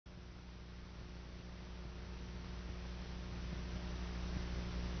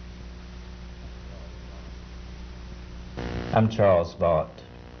I'm Charles Vaught.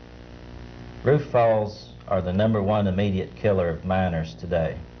 Roof falls are the #1 immediate killer of miners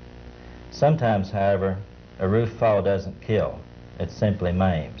today. Sometimes, however, a roof fall doesn't kill, it simply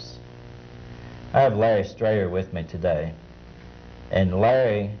maims. I have Larry Strayer with me today, and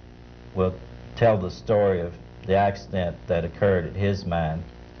Larry will tell the story of the accident that occurred at his mine.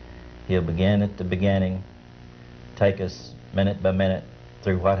 He'll begin at the beginning, take us minute by minute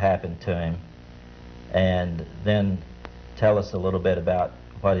through what happened to him, and then tell us a little bit about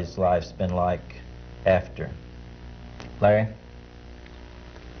what his life's been like after. Larry?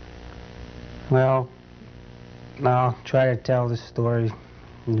 Well, I'll try to tell this story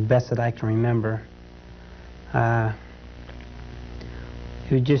the best that I can remember. It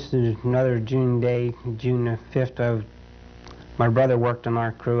was just another June day, June the 5th. My brother worked on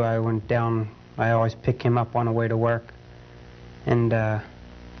our crew. I went down. I always pick him up on the way to work. And I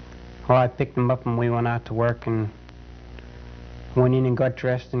picked him up and we went out to work and went in and got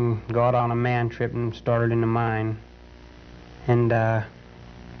dressed and got on a man trip and started in the mine. And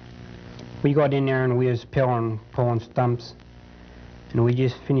we got in there and we was pulling stumps. And we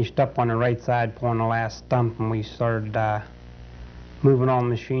just finished up on the right side pulling the last stump, and we started moving all the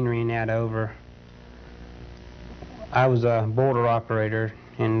machinery and that over. I was a boulder operator,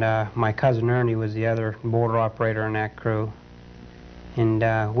 and my cousin Ernie was the other boulder operator in that crew. And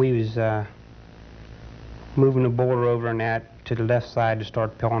we was moving the boulder over and that to the left side to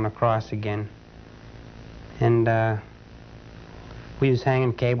start pulling across again. And we was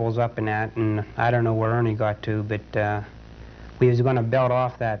hanging cables up in that, and I don't know where Ernie got to, but we was going to belt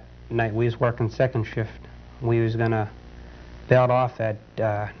off that night. We was working second shift. We was going to belt off that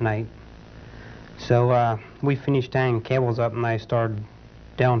night. So we finished hanging cables up, and I started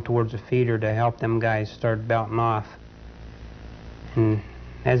down towards the feeder to help them guys start belting off. And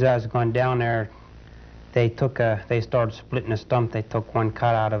as I was going down there, they started splitting a stump. They took one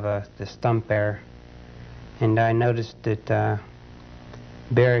cut out of the stump there. And I noticed that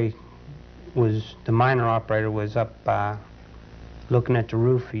Barry the miner operator was up looking at the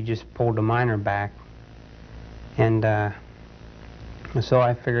roof. He just pulled the miner back. And so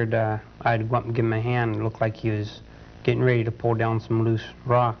I figured I'd go up and give him a hand. It looked like he was getting ready to pull down some loose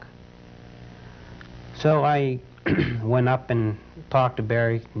rock. So I went up and talked to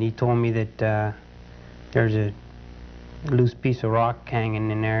Barry, and he told me that there's a loose piece of rock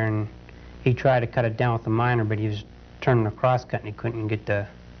hanging in there, and he tried to cut it down with the miner, but he was turning the crosscut and he couldn't get the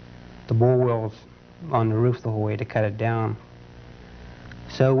bull wheels on the roof the whole way to cut it down.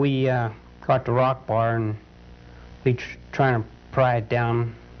 So we got the rock bar and we trying to pry it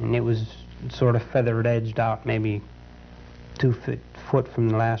down, and it was sort of feathered edged out, maybe 2 foot from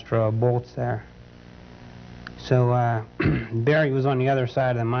the last row of bolts there. So Barry was on the other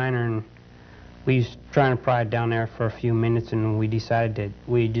side of the miner, and we was trying to pry it down there for a few minutes, and we decided that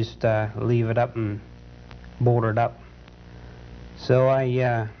we'd just leave it up and bolt it up. So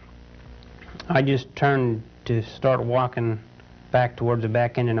I just turned to start walking back towards the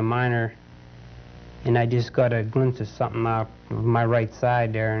back end of the miner, and I just got a glimpse of something out of my right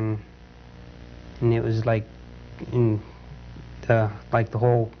side there, and it was like the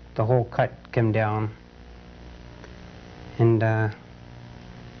whole cut came down. And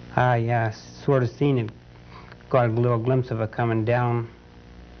I sort of seen it, got a little glimpse of it coming down,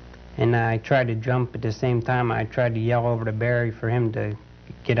 and I tried to jump. At the same time, I tried to yell over to Barry for him to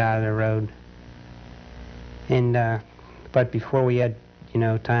get out of the road. And but before we had,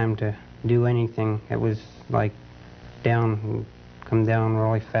 time to do anything, it was like come down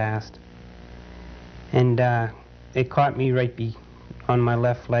really fast. And it caught me right on my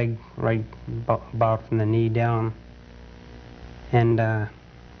left leg, right about from the knee down. And I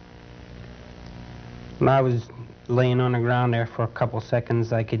was laying on the ground there for a couple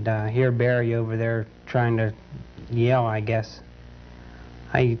seconds. I could hear Barry over there trying to yell, I guess.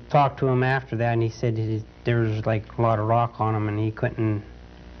 I talked to him after that, and he said there was like a lot of rock on him, and he couldn't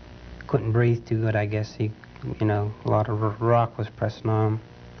breathe too good, I guess. A lot of rock was pressing on him.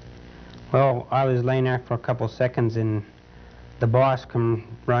 Well, I was laying there for a couple seconds, and the boss come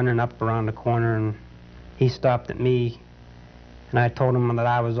running up around the corner, and he stopped at me. And I told him that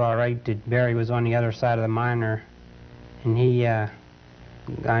I was all right, that Barry was on the other side of the miner, and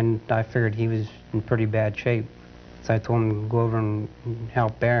I figured he was in pretty bad shape. So I told him to go over and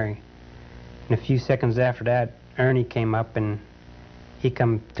help Barry. And a few seconds after that, Ernie came up, and he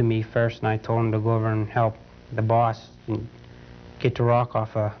come to me first, and I told him to go over and help the boss and get the rock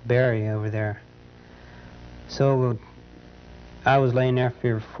off of Barry over there. So I was laying there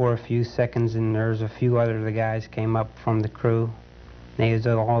for a few seconds, and there was a few other of the guys came up from the crew. They was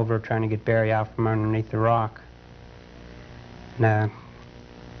all over trying to get Barry out from underneath the rock. And,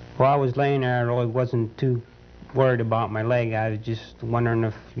 while I was laying there, I really wasn't too worried about my leg. I was just wondering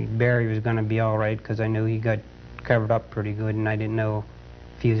if Barry was going to be all right, because I knew he got covered up pretty good, and I didn't know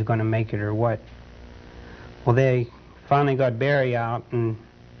if he was going to make it or what. Well, they finally got Barry out and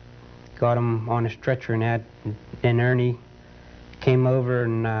got him on a stretcher and that. And then Ernie came over,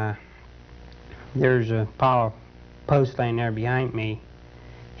 and there's a pile of posts laying there behind me.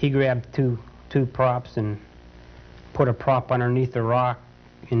 He grabbed two props and put a prop underneath the rock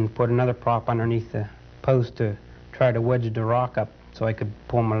and put another prop underneath the post to try to wedge the rock up so I could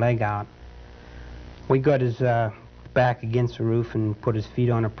pull my leg out. We got his back against the roof and put his feet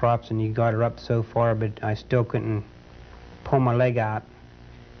on the props, and he got her up so far, but I still couldn't pull my leg out.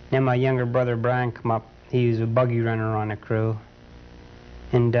 Then my younger brother Brian come up. He was a buggy runner on the crew,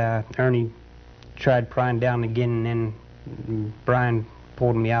 and Ernie tried prying down again, and then Brian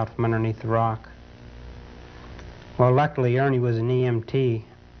pulled me out from underneath the rock. Well, luckily Ernie was an EMT.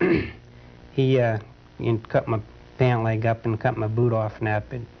 He cut my pant leg up and cut my boot off and that,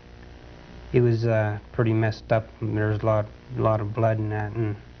 but it was pretty messed up. There was a lot of blood in that,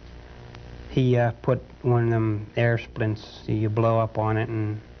 and he put one of them air splints you blow up on it,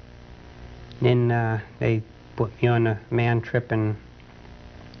 and then they put me on a man trip, and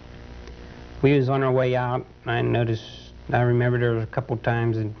we was on our way out. I remember there was a couple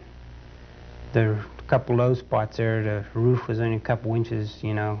times, and there were a couple low spots there. The roof was only a couple inches,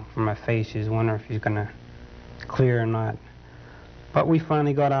 from my face. You was wondering if he's gonna clear or not. But we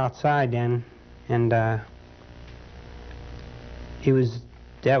finally got outside then, and that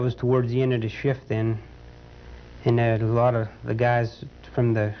was towards the end of the shift then, and a lot of the guys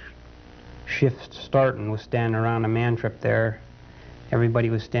from the shift starting was standing around the man trip there. Everybody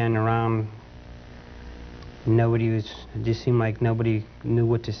was standing around. It just seemed like nobody knew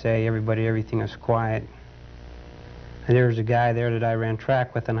what to say. Everything was quiet. And there was a guy there that I ran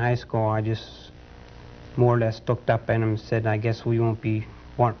track with in high school. I just more or less looked up at him and said, I guess we won't be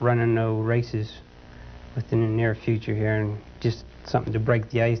running no races within the near future here, and just something to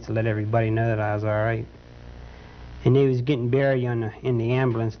break the ice to let everybody know that I was all right. And they was getting Barry in the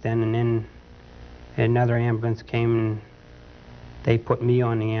ambulance then, and then another ambulance came and they put me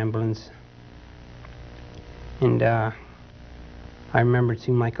on the ambulance. And I remember it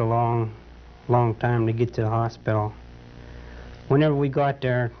seemed like a long time to get to the hospital. Whenever we got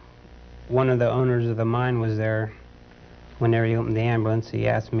there, one of the owners of the mine was there. Whenever he opened the ambulance, he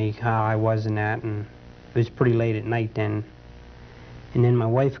asked me how I was in that, and it was pretty late at night then. And then my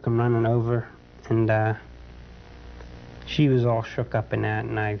wife come running over, and she was all shook up in that,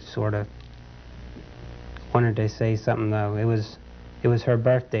 and I sort of wanted to say something, though. It was her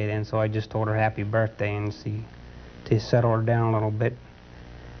birthday then, so I just told her happy birthday and to settle her down a little bit.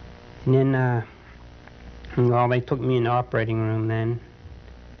 And then, they took me in the operating room then,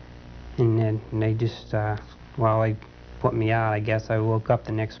 and then they just, while they put me out, I guess I woke up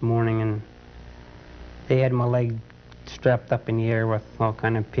the next morning, and they had my leg strapped up in the air with all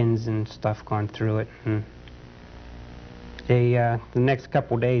kind of pins and stuff going through it. And they, the next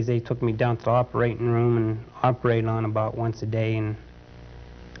couple of days, they took me down to the operating room and operated on about once a day and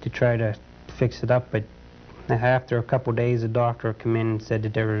to try to fix it up. But after a couple of days, the doctor came in and said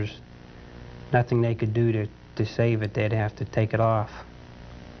that there was nothing they could do to save it. They'd have to take it off.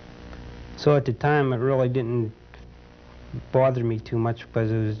 So at the time, it really didn't bother me too much,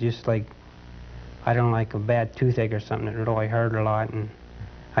 because it was just like, I don't like a bad toothache or something that really hurt a lot, and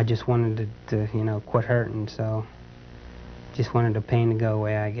I just wanted to quit hurting, so just wanted the pain to go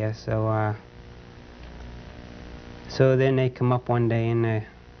away, I guess. So then they come up one day and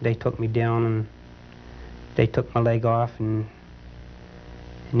they took me down and they took my leg off, and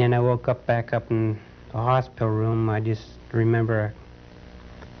then I woke up back up in the hospital room. I just remember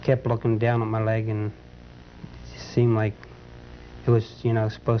I kept looking down at my leg, and it just seemed like it was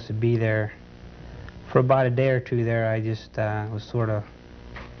supposed to be there. For about a day or two there, I just was sort of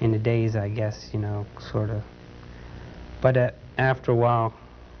in the daze, I guess, sort of. But after a while,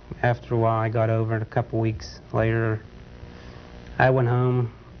 I got over it. A couple weeks later, I went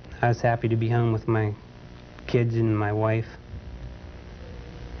home. I was happy to be home with my kids and my wife.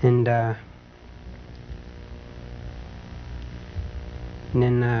 And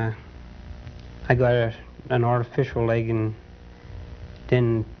then I got an artificial leg, and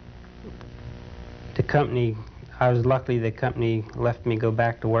then the company, I was lucky the company left me go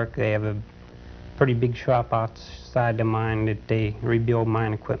back to work. They have a pretty big shop outside the mine that they rebuild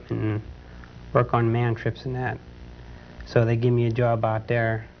mine equipment and work on man trips and that. So they give me a job out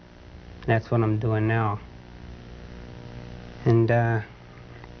there, and that's what I'm doing now. And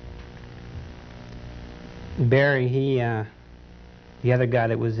Barry, the other guy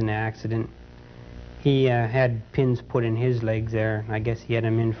that was in the accident, he had pins put in his legs there. I guess he had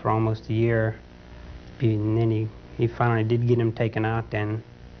them in for almost a year, and then he finally did get him taken out then.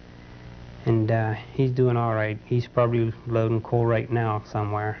 And he's doing all right. He's probably loading coal right now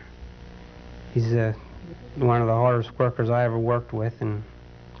somewhere. He's one of the hardest workers I ever worked with, and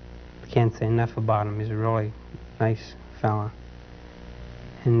I can't say enough about him. He's a really nice fella.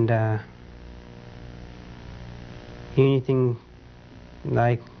 And anything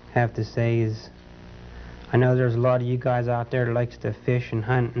I have to say is, I know there's a lot of you guys out there that likes to fish and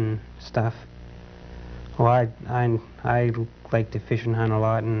hunt and stuff. Well, I like to fish and hunt a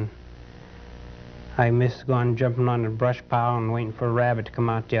lot, and I miss going jumping on the brush pile and waiting for a rabbit to come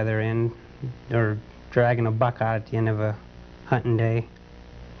out the other end, or dragging a buck out at the end of a hunting day,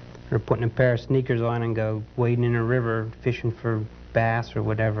 or putting a pair of sneakers on and go wading in a river fishing for bass or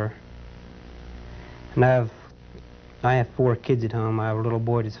whatever. And I have 4 kids at home. I have a little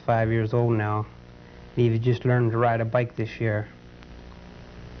boy that's 5 years old now. He just learned to ride a bike this year.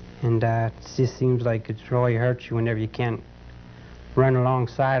 And it just seems like it really hurts you whenever you can't run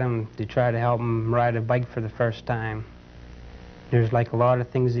alongside him to try to help him ride a bike for the first time. There's like a lot of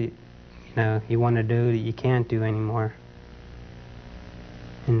things that you want to do that you can't do anymore.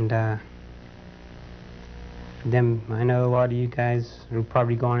 And then I know a lot of you guys are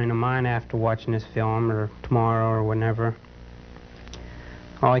probably going into mine after watching this film, or tomorrow or whenever.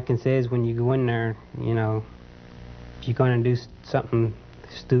 All I can say is, when you go in there, if you're going to do something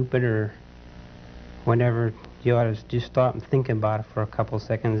stupid or whatever, you ought to just stop and think about it for a couple of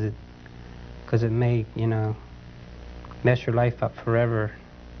seconds, because it may, mess your life up forever.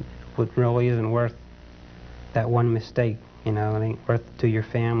 What really isn't worth that one mistake, it ain't worth it to your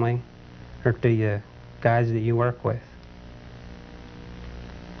family or to your guys that you work with.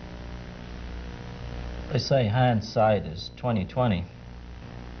 They say hindsight is 20/20.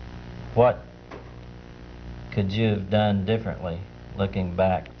 What could you have done differently looking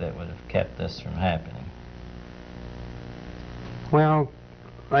back that would have kept this from happening? Well,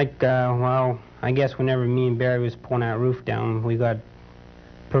 I guess whenever me and Barry was pulling that roof down, we got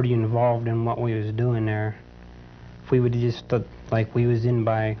pretty involved in what we was doing there. If we would have just stood, like we was in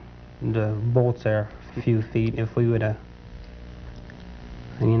by the bolts there a few feet, if we would have,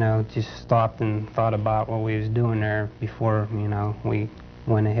 just stopped and thought about what we was doing there before, we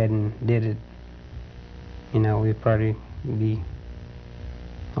went ahead and did it, we'd probably be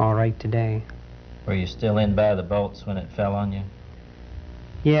all right today. Were you still in by the bolts when it fell on you?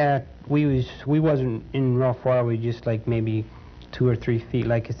 Yeah, we wasn't in real far. We just like maybe 2 or 3 feet.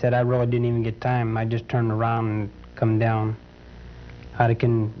 Like I said, I really didn't even get time. I just turned around and come down. I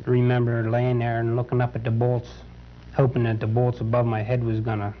can remember laying there and looking up at the bolts, hoping that the bolts above my head was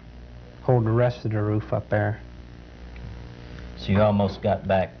gonna hold the rest of the roof up there. So you almost got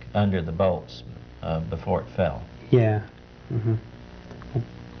back under the bolts before it fell? Yeah.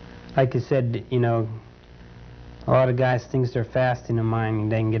 Like I said, a lot of guys think they're fast in the mine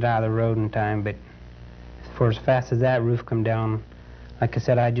and they can get out of the road in time, but for as fast as that roof come down, like I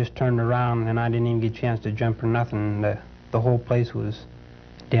said, I just turned around and I didn't even get a chance to jump or nothing. The whole place was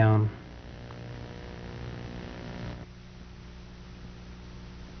down.